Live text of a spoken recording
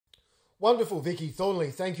Wonderful, Vicky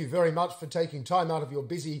Thornley. Thank you very much for taking time out of your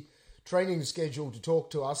busy training schedule to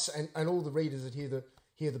talk to us and all the readers that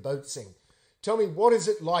hear the boat sing. Tell me, what is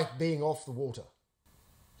it like being off the water?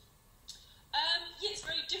 Yeah, it's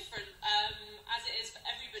very different, as it is for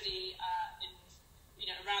everybody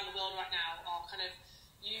around the world right now. Our kind of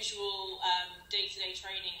usual day-to-day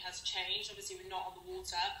training has changed. Obviously, we're not on the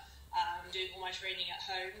water. I'm doing all my training at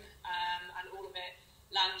home, and all of it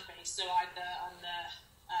land-based, so either on the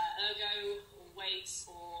ergo or weights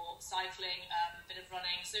or cycling, a bit of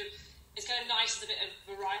running. So it's kind of nice, there's a bit of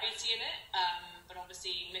variety in it, but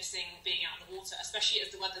obviously missing being out in the water, especially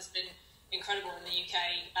as the weather's been incredible in the UK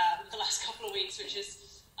the last couple of weeks, which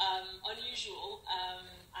is unusual.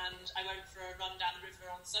 And I went for a run down the river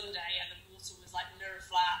on Sunday, and the water was like mirror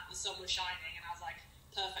flat, the sun was shining, and I was like,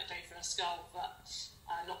 perfect day for a scull, but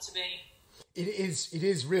not to be. It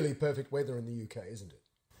is really perfect weather in the UK, isn't it?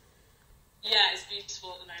 Yeah, it's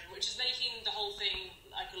beautiful at the moment, which is making the whole thing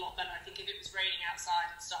like a lot better. I think if it was raining outside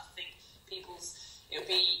and stuff, I think it would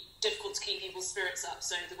be difficult to keep people's spirits up.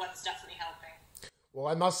 So the weather's definitely helping. Well,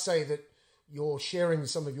 I must say that you're sharing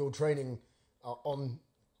some of your training on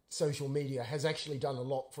social media has actually done a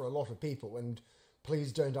lot for a lot of people, and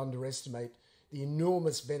please don't underestimate the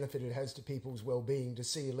enormous benefit it has to people's well-being to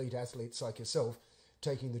see elite athletes like yourself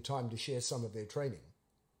taking the time to share some of their training.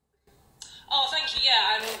 Oh, thank you.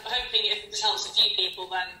 Yeah, I'm hoping if this helps a few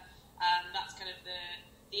people, then that's kind of the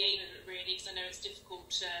aim of it, really, because I know it's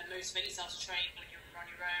difficult to motivate yourself to train when you're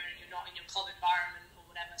on your own and you're not in your club environment or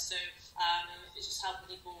whatever. So if it's just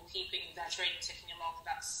helping people keeping their training ticking along,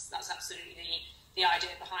 that's absolutely the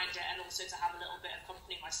idea behind it, and also to have a little bit of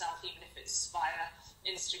company myself, even if it's via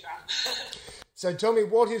Instagram. So tell me,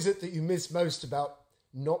 what is it that you miss most about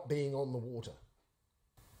not being on the water?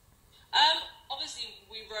 Obviously,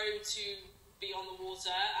 we row to be on the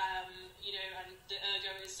water, and the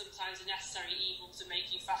ergo is sometimes a necessary evil to make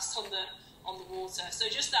you fast on the water. So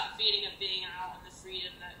just that feeling of being out and the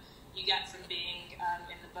freedom that you get from being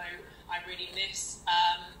in the boat, I really miss.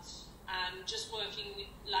 And just working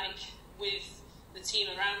with the team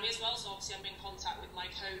around me as well. So obviously, I'm in contact with my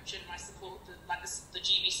coach and my support, the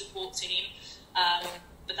GB support team.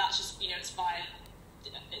 But that's just it's via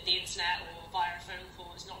the internet or via a phone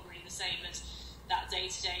call. It's not really the same as that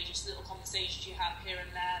day-to-day, just little conversations you have here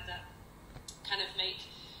and there that kind of make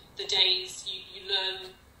the days, you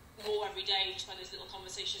learn more every day just by those little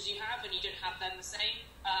conversations you have, and you don't have them the same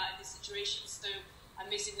in this situation. So I'm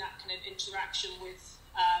missing that kind of interaction with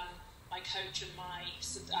my coach and my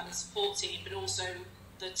support team, but also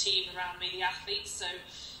the team around me, the athletes. So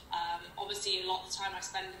obviously a lot of the time I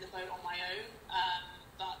spend in the boat on my own,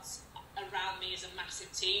 but around me is a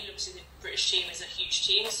massive team. Obviously the British team is a huge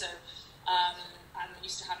team, so I'm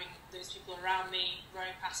used to having those people around me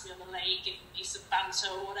rowing past me on the lake, giving me some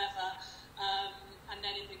banter or whatever, and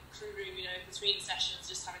then in the crew room, between sessions,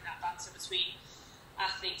 just having that banter between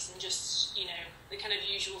athletes and just the kind of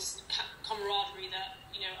usual camaraderie that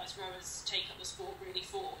us rowers take up the sport really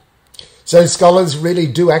for. So scullers really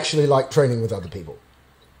do actually like training with other people?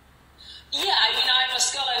 Yeah, I'm a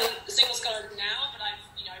single sculler now, but I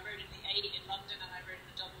rowed in the 8 in London and I rowed in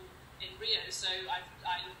the double in Rio, so I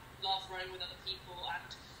love rowing with other people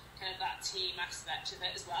and kind of that team aspect of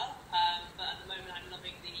it as well. But at the moment, I'm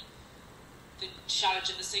loving the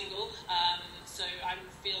challenge of the single. So I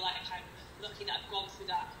feel like I'm lucky that I've gone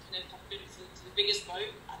through that. I've been to the biggest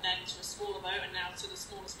boat and then to a smaller boat and now to the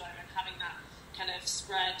smallest boat, and having that kind of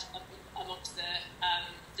spread amongst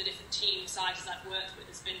the different team sizes I've worked with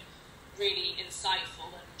has been really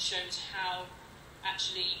insightful and shows how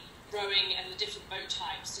actually rowing and the different boat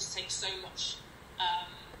types just take so much.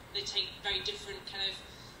 They take very different kind of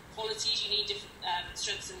qualities. You need different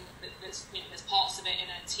strengths, and there's parts of it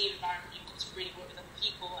in a team environment you've got to really work with other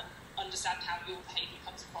people and understand how your behaviour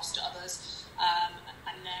comes across to others.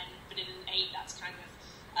 But in an 8, that's kind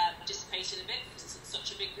of dissipated a bit because it's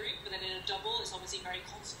such a big group. But then in a double, it's obviously very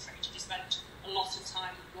concentrated. You spend a lot of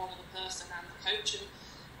time with one other person and the coach,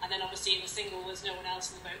 and then obviously in the single, there's no one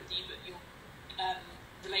else in the boat with you, but your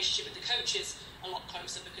relationship with the coach is a lot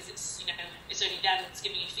closer because it's it's only them that's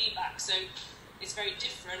giving you feedback. So it's very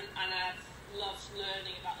different, and I've loved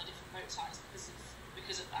learning about the different boat types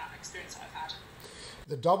because of that experience I've had.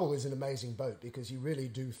 The double is an amazing boat because you really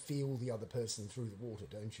do feel the other person through the water,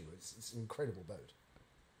 don't you? It's an incredible boat.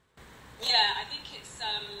 Yeah, I think it's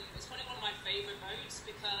probably one of my favourite boats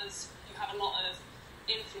because you have a lot of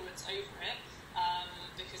influence over it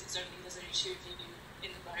because there's only 2 of you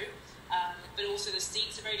in the boat. But also the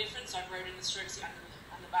seats are very different. So I've rowed in the stroke seat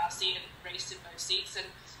and the bow seat and raced in both seats, and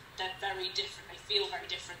they're very different. They feel very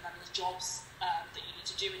different, and the jobs that you need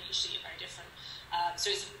to do in each seat are very different. So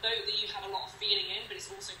it's a boat that you have a lot of feeling in, but it's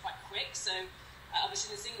also quite quick. So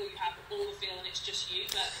obviously in the single you have all the feel and it's just you,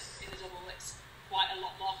 but in the double it's quite a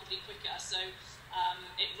lot markedly quicker. So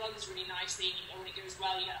it runs really nicely, and when it goes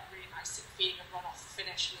well, you get a really nice feeling of run off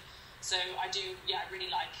finish. And so I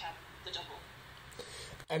really like the double.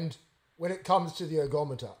 And when it comes to the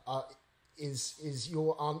ergometer, is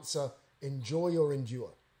your answer enjoy or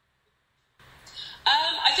endure?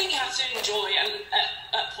 I think you have to enjoy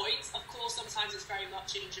at points. Of course, sometimes it's very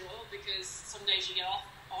much endure, because some days you get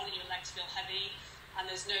on and your legs feel heavy, and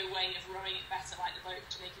there's no way of rowing it better like the boat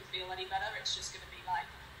to make you feel any better. It's just going to be like,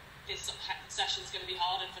 this session's going to be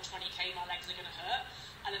hard, and for 20k my legs are going to hurt.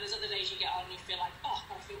 And then there's other days you get on and you feel like, oh,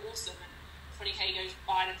 I feel awesome, and 20k goes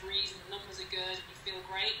by in a breeze and the numbers are good and you feel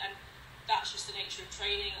great. And that's just the nature of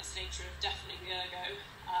training, that's the nature of definitely the ergo.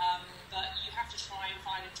 But you have to try and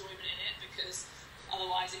find enjoyment in it, because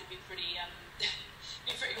otherwise it would be pretty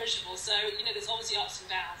miserable. So, there's obviously ups and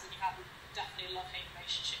downs, and you have definitely a love-hate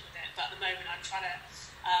relationship with it. But at the moment I'm trying to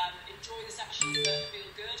enjoy the sessions that feel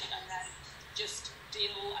good, and then just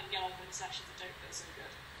deal and get on with the sessions that don't feel so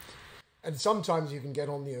good. And sometimes you can get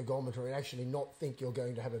on the ergometer and actually not think you're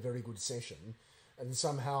going to have a very good session, and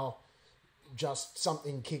somehow just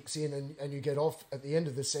something kicks in and you get off at the end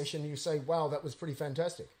of the session, you say, wow, that was pretty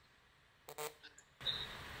fantastic.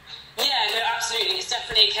 Yeah, no, absolutely. It's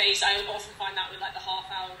definitely a case. I often find that with like the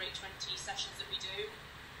half-hour 8:20 sessions that we do.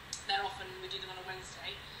 We do them on a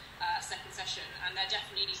Wednesday, second session, and they're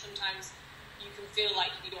definitely, sometimes you can feel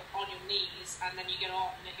like you're on your knees, and then you get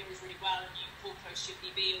on and it goes really well, and you pull close to your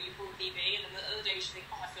PB or you pull PB, and then the other days you think,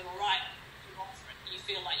 oh, I feel all right, and you're on for it. You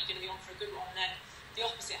feel like you're going to be on for a good one, and then the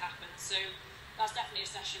opposite happens. So that's definitely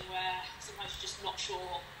a session where sometimes you're just not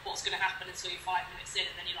sure what's going to happen until you're 5 minutes in,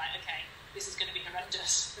 and then you're like, okay, this is going to be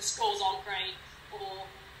horrendous. The scores aren't great, or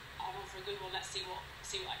I'm on for a good one. Let's see what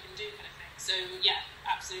I can do, kind of thing. So yeah,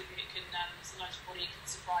 absolutely, it can sometimes your body can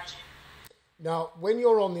surprise you. Now, when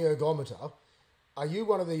you're on the ergometer, are you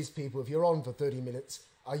one of these people, if you're on for 30 minutes,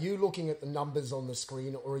 are you looking at the numbers on the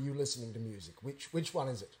screen, or are you listening to music? Which one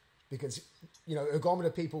is it? Because,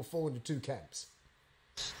 ergometer people fall into two camps.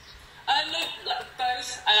 No,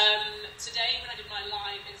 both. Today, when I did my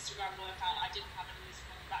live Instagram workout, I didn't have any music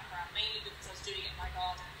on the background, mainly because I was doing it in my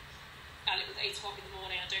garden, and it was 8 o'clock in the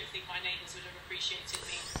morning. I don't think my neighbours would have appreciated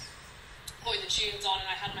me putting the tunes on, and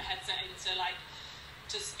I had my headset in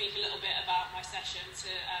to speak a little bit about my session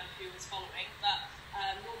to who was following. But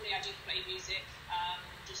normally I do play music,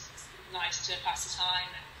 just nice to pass the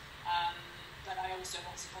time. But I also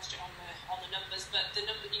obviously concentrate on the numbers. But the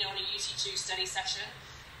number, on a UC2 steady session,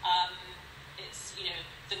 it's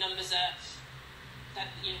the numbers are that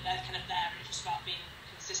they're kind of there, and it's just about being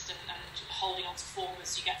consistent and holding on to form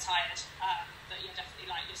as you get tired. But yeah,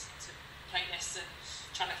 definitely like listening to playlists and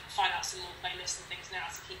trying to find out some more playlists and things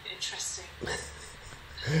now to keep it interesting.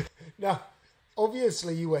 Now,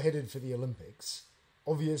 obviously you were headed for the Olympics.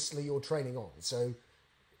 Obviously you're training on. So,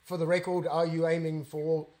 for the record, are you aiming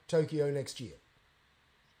for Tokyo next year?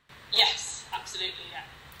 Yes, absolutely, yeah.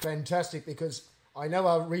 Fantastic, because I know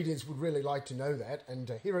our readers would really like to know that, and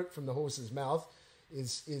to hear it from the horse's mouth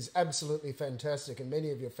is absolutely fantastic, and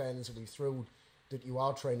many of your fans will be thrilled that you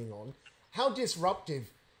are training on. How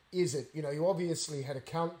disruptive is it? You obviously had a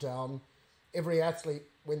countdown. Every athlete,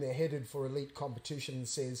 when they're headed for elite competition,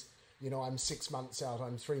 says, I'm 6 months out,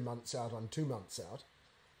 I'm 3 months out, I'm 2 months out.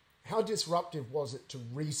 How disruptive was it to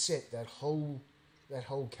reset that whole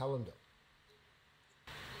calendar?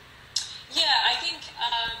 Yeah, I think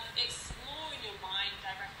it's more in your mind,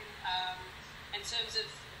 I reckon, in terms of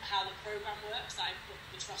how the program works. I put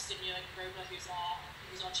the trust in Jürgen Grobler, who's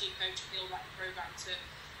our chief coach. He'll write the program to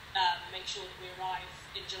make sure that we arrive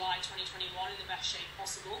in July 2021 in the best shape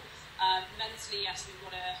possible. Mentally, yes, we've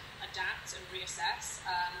got to adapt and reassess,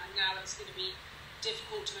 and now it's going to be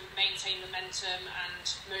difficult to maintain momentum and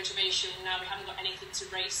motivation. Now we haven't got anything to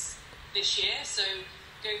race this year, so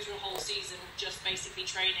going through a whole season just basically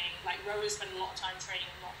training, like rowers spend a lot of time training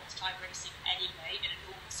and not much time racing anyway in a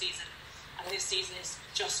normal season, and this season is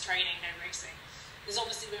just training, no racing. We're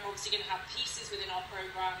obviously going to have pieces within our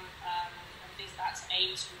program and things like that to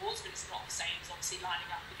aim towards, but it's not the same as obviously lining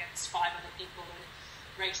up against 5 other people and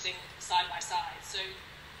racing side by side. So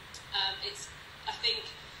I think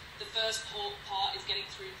the first part is getting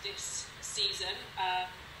through this season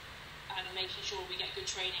and making sure we get good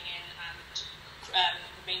training in and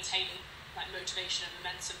maintaining like motivation and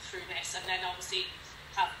momentum through this, and then obviously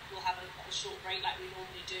we'll have a short break like we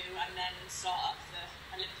normally do, and then start up the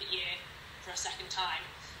Olympic year for a second time.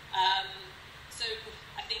 So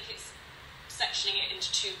I think it's sectioning it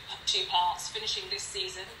into two parts, finishing this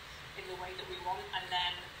season in the way that we want, and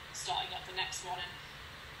then starting up the next one. And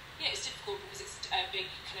yeah, it's difficult because it's a big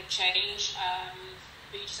kind of change,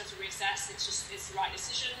 but you just have to reassess. It's the right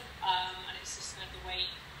decision, and it's just kind of the way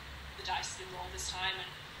the dice have been rolled this time. And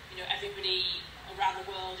everybody around the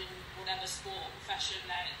world in whatever sport or profession,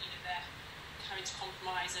 they're having to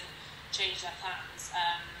compromise and change their plans,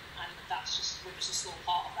 and we're just a small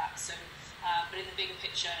part of that. So, but in the bigger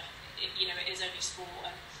picture, it is only sport,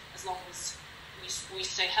 and as long as we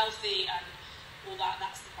stay healthy and all that,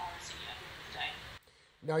 that's the priority at the end of the day.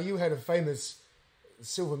 Now, you had a famous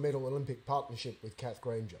silver medal Olympic partnership with Kath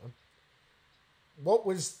Granger. What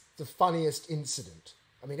was the funniest incident?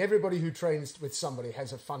 I mean, everybody who trains with somebody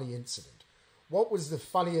has a funny incident. What was the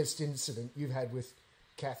funniest incident you've had with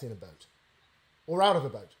Kath in a boat? Or out of a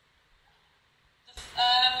boat? The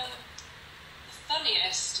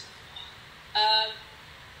funniest? I'm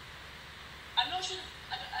not sure.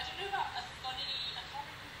 I don't know about a funny. I can't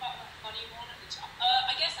remember about a funny one at the time.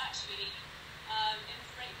 I guess actually, we're in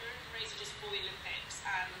Fraser just before the Olympics,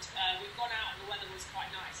 and we've gone out and the weather was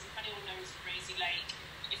quite nice. And if anyone knows Fraser Lake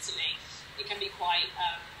in Italy, it can be quite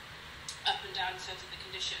up and down in terms of the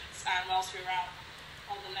conditions. And whilst we were out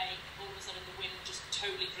on the lake, all of a sudden the wind just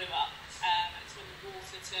totally blew up. It's when the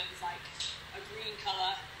water turns like a green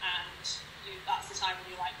colour, and that's the time when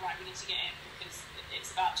you're like, right, we need to get in because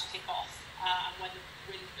it's about to kick off. And when the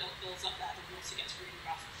wind builds up there, the water gets really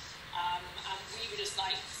rough. And we were just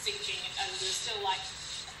like sinking, and there was still like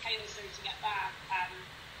a pain in the throat to get back. And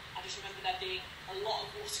I just remember there being a lot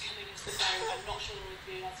of water coming into the boat. I'm not sure we'd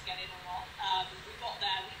be able to get in or not. We got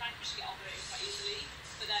there, we managed to get on the boat quite easily,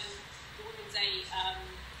 but then the women's eight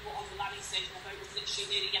were on the landing stage, and the boat was literally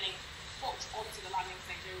nearly getting hooked onto the landing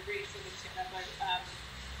stage. They were really struggling to get their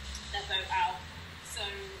boat out. So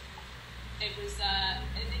it was an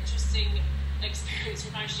interesting experience.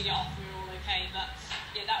 We managed to get off, we were all okay, but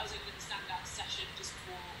yeah, that was a good standout session just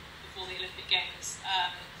before the Olympic Games.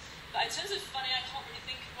 But in terms of funny, I can't really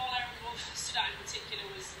think of one. I remember what stood out in particular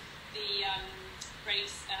was the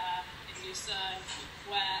race in Lucerne,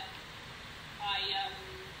 where I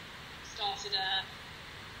started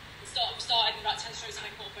about 10 strokes and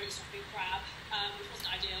I caught a boat stopping crab, which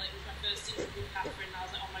wasn't ideal. It was my first season with Catherine, and I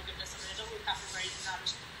was like, oh my goodness, I'm in a double with Catherine race, and I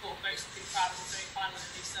just caught a boat stopping crab and was doing final in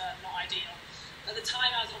Lucerne, not ideal. At the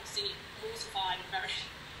time, I was obviously mortified and very,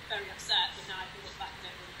 very upset, but now I can look back at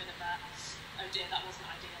it with a bit of a, oh dear, that wasn't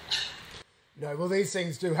ideal. No, well, these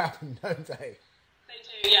things do happen, don't they? They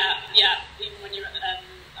do, yeah. Even when you're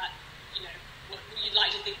you'd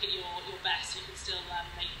like to think at your best, you can still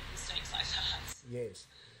make mistakes like that. Yes.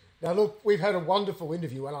 Now, look, we've had a wonderful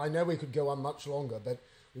interview, and I know we could go on much longer, but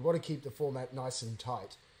we want to keep the format nice and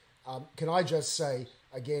tight. Can I just say,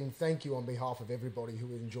 again, thank you on behalf of everybody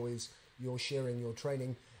who enjoys your sharing your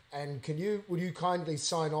training. And would you kindly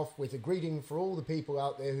sign off with a greeting for all the people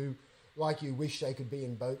out there who, like you, wish they could be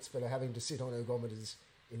in boats but are having to sit on ergometers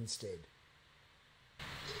instead?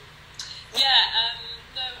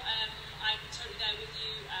 I'm totally there with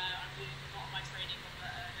you. I'm doing a lot of my training on the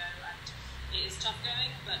ergo, and it is tough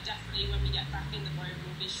going, but definitely when we get back in the boat,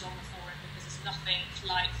 we'll be stronger for it, because there's nothing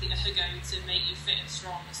like the ergo to make you fit and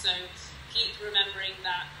strong. So keep remembering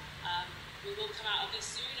that we will come out of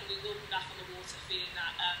this soon, and we will be back on the water feeling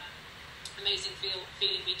that amazing feeling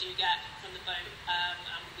we do get from the boat,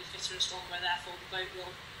 and we'll be fitter and stronger, therefore the boat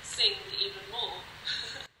will sing even more.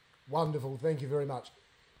 Wonderful, thank you very much.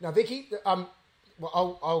 Now, Vicky, I'll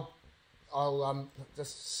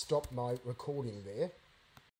just stop my recording there.